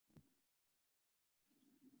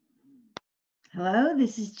Hello,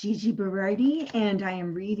 this is Gigi Berardi, and I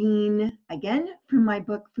am reading again from my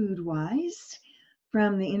book FoodWISE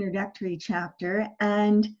from the introductory chapter.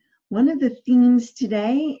 And one of the themes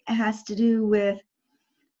today has to do with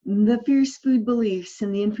the fierce food beliefs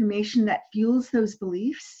and the information that fuels those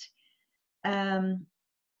beliefs,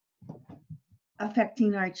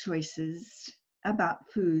 affecting our choices about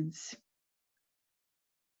foods.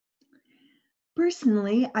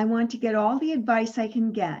 Personally, I want to get all the advice I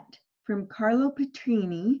can get from Carlo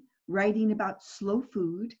Petrini, writing about slow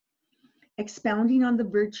food, expounding on the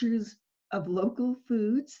virtues of local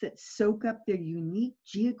foods that soak up their unique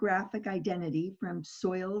geographic identity from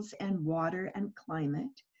soils and water and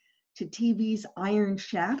climate, to TV's Iron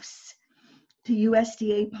Chefs, to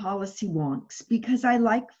USDA policy wonks, because I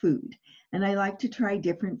like food and I like to try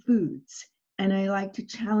different foods and I like to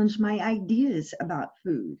challenge my ideas about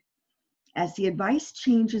food. As the advice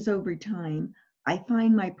changes over time, I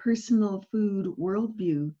find my personal food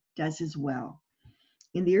worldview does as well.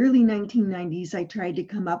 In the early 1990s, I tried to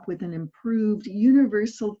come up with an improved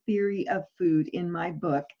universal theory of food in my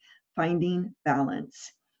book, Finding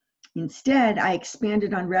Balance. Instead, I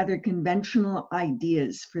expanded on rather conventional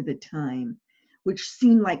ideas for the time, which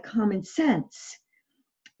seemed like common sense.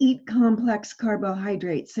 Eat complex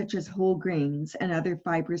carbohydrates such as whole grains and other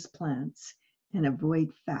fibrous plants, and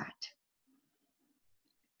avoid fat.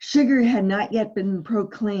 Sugar had not yet been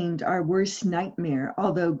proclaimed our worst nightmare,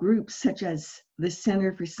 although groups such as the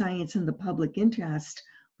Center for Science and the Public Interest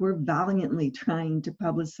were valiantly trying to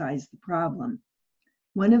publicize the problem.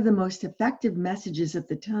 One of the most effective messages at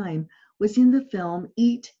the time was in the film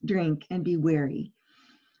Eat, Drink, and Be Wary,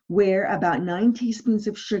 where about 9 teaspoons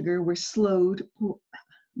of sugar were slowly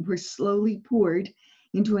poured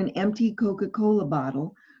into an empty Coca-Cola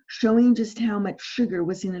bottle, showing just how much sugar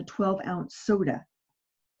was in a 12-ounce soda,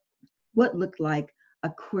 what looked like a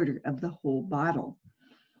quarter of the whole bottle.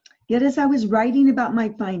 Yet as I was writing about my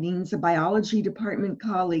findings, a biology department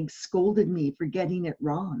colleague scolded me for getting it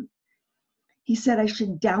wrong. He said I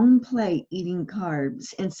should downplay eating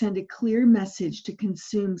carbs and send a clear message to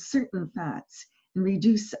consume certain fats and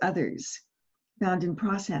reduce others found in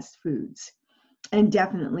processed foods, and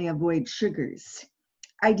definitely avoid sugars.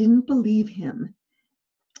 I didn't believe him.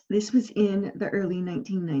 This was in the early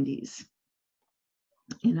 1990s.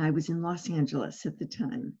 And I was in Los Angeles at the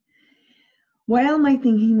time. While my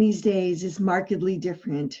thinking these days is markedly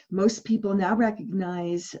different, most people now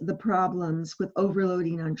recognize the problems with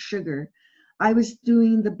overloading on sugar. I was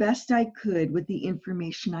doing the best I could with the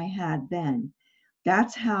information I had then.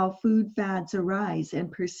 That's how food fads arise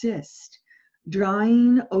and persist,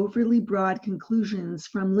 drawing overly broad conclusions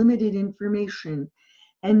from limited information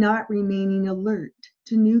and not remaining alert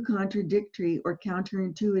to new contradictory or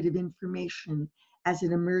counterintuitive information as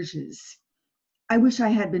it emerges. I wish I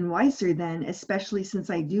had been wiser then, especially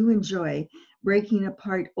since I do enjoy breaking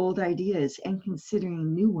apart old ideas and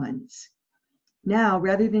considering new ones. Now,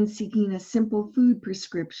 rather than seeking a simple food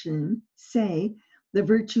prescription, say, the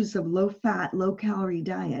virtues of low-fat, low-calorie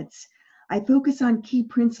diets, I focus on key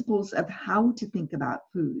principles of how to think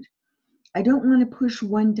about food. I don't want to push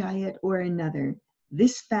one diet or another,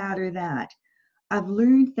 this fad or that. I've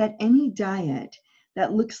learned that any diet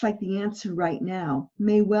that looks like the answer right now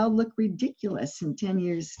may well look ridiculous in 10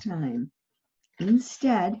 years' time.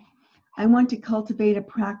 Instead, I want to cultivate a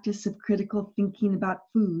practice of critical thinking about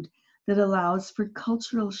food that allows for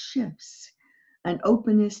cultural shifts, an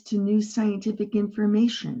openness to new scientific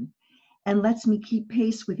information, and lets me keep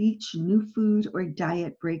pace with each new food or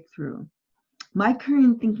diet breakthrough. My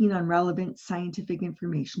current thinking on relevant scientific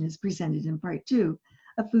information is presented in part 2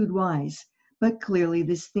 of FoodWISE, but clearly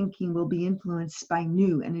this thinking will be influenced by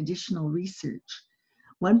new and additional research.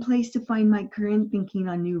 One place to find my current thinking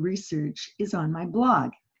on new research is on my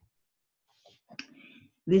blog.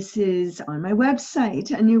 This is on my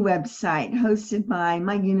website, a new website hosted by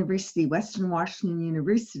my university, Western Washington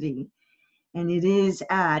University, and it is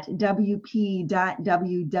at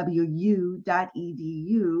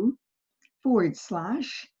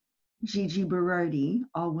wp.wwu.edu/Gigi Berardi,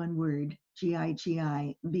 all one word,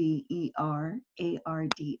 Gigiberardi.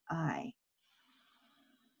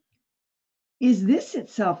 Is this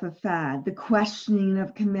itself a fad, the questioning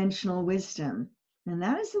of conventional wisdom? And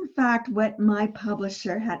that is in fact what my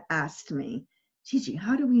publisher had asked me. Gigi,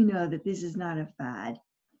 how do we know that this is not a fad?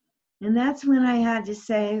 And that's when I had to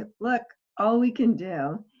say, look, all we can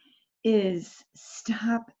do is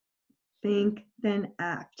stop, think, then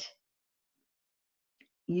act.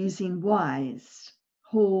 Using WISE,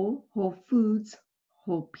 whole foods,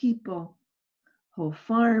 whole people, whole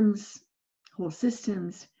farms, whole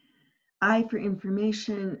systems. I for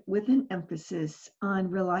information with an emphasis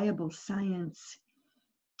on reliable science.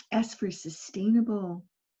 S for sustainable,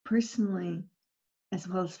 personally, as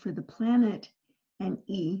well as for the planet. And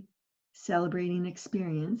E, celebrating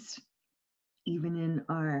experience, even in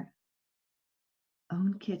our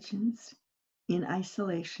own kitchens, in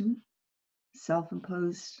isolation,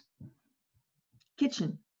 self-imposed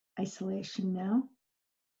kitchen isolation now.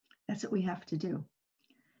 That's what we have to do.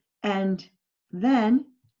 And then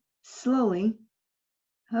slowly,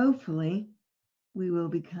 hopefully, we will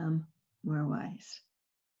become more wise.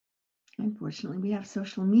 Unfortunately, we have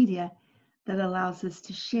social media that allows us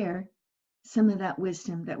to share some of that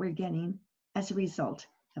wisdom that we're getting as a result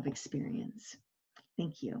of experience.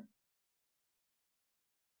 Thank you.